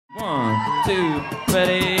2,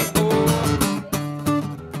 ready, oh.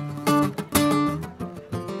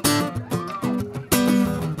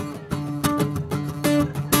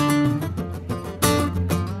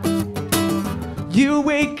 You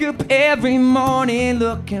wake up every morning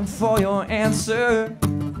looking for your answer.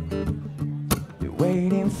 You're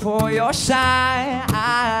waiting for your sign.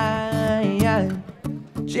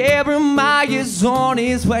 Jeremiah's on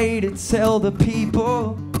his way to tell the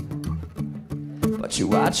people, but you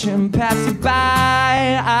watch him pass it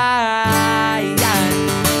by.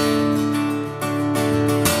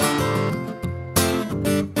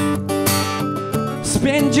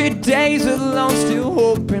 Spend your days alone still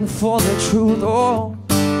hoping for the truth, oh,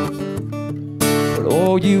 but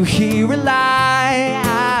all you hear a lie.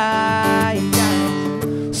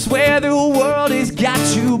 Swear the world has got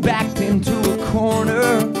you backed into a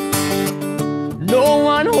corner. No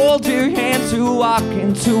one holds your hand to walk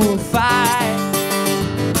into a fight.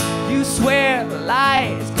 You swear the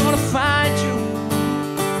light is gonna find you,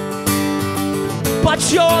 but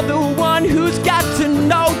you're the one who's got to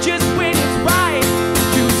know just when it's right.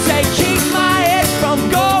 You say keep my head from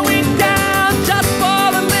going down, just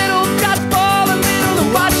for a little, just for a little, to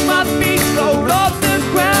watch my feet float off the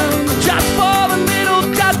ground. Just for a little,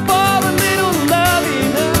 just for a little, love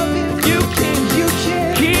it. You can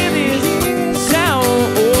hear this sound,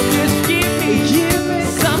 or just give me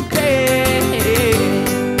something,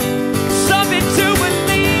 something to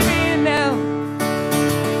believe in now.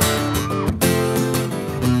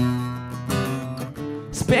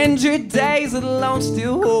 Spend your days alone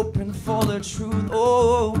still hoping for the truth,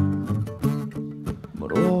 oh,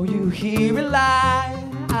 but all you hear are lies.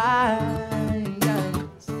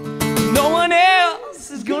 No one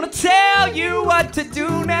else is gonna tell you what to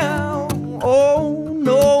do now. Oh,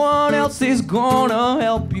 no one else is gonna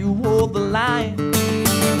help you hold the line.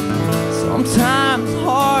 Sometimes it's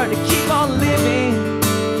hard to keep on living,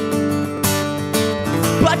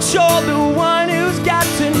 but you're the one who's got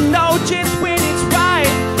to know just when it's right.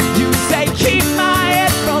 You say keep my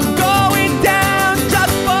head from going down,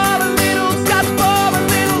 just for a little, just for a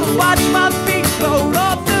little, watch my feet float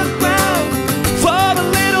off the ground. For a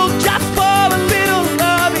little, just for a little,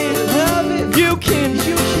 love it. You can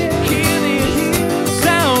hear this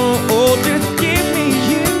sound, oh, just give me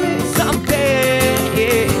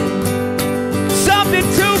something, something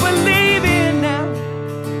to believe in now.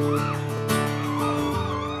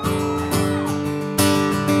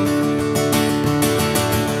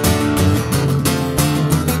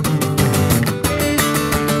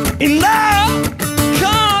 In love,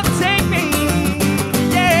 come take me,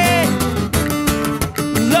 yeah.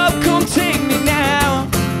 Love, come take me now.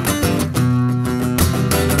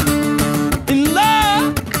 In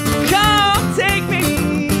love, come take me,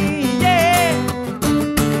 yeah.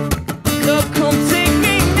 Love, come take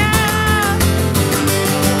me now.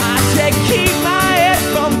 I said keep my head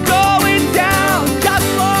from going down, just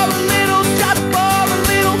for a little, just for a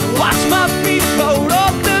little, watch my feet float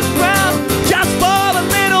off the ground. Just for a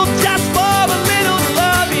little, just for a little,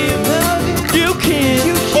 love you. You can,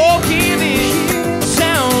 oh, hear this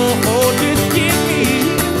sound, oh, just give me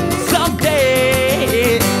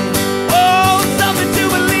something, oh, something to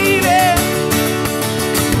believe in,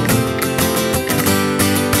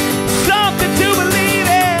 something to believe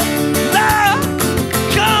in. Love,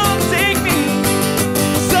 come take me,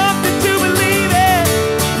 something to believe in.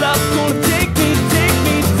 Love's gonna take me, take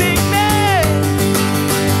me, take me.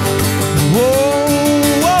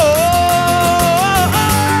 Whoa, whoa,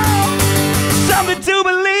 something to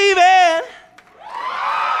believe in.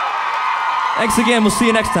 Thanks again. We'll see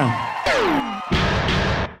you next time.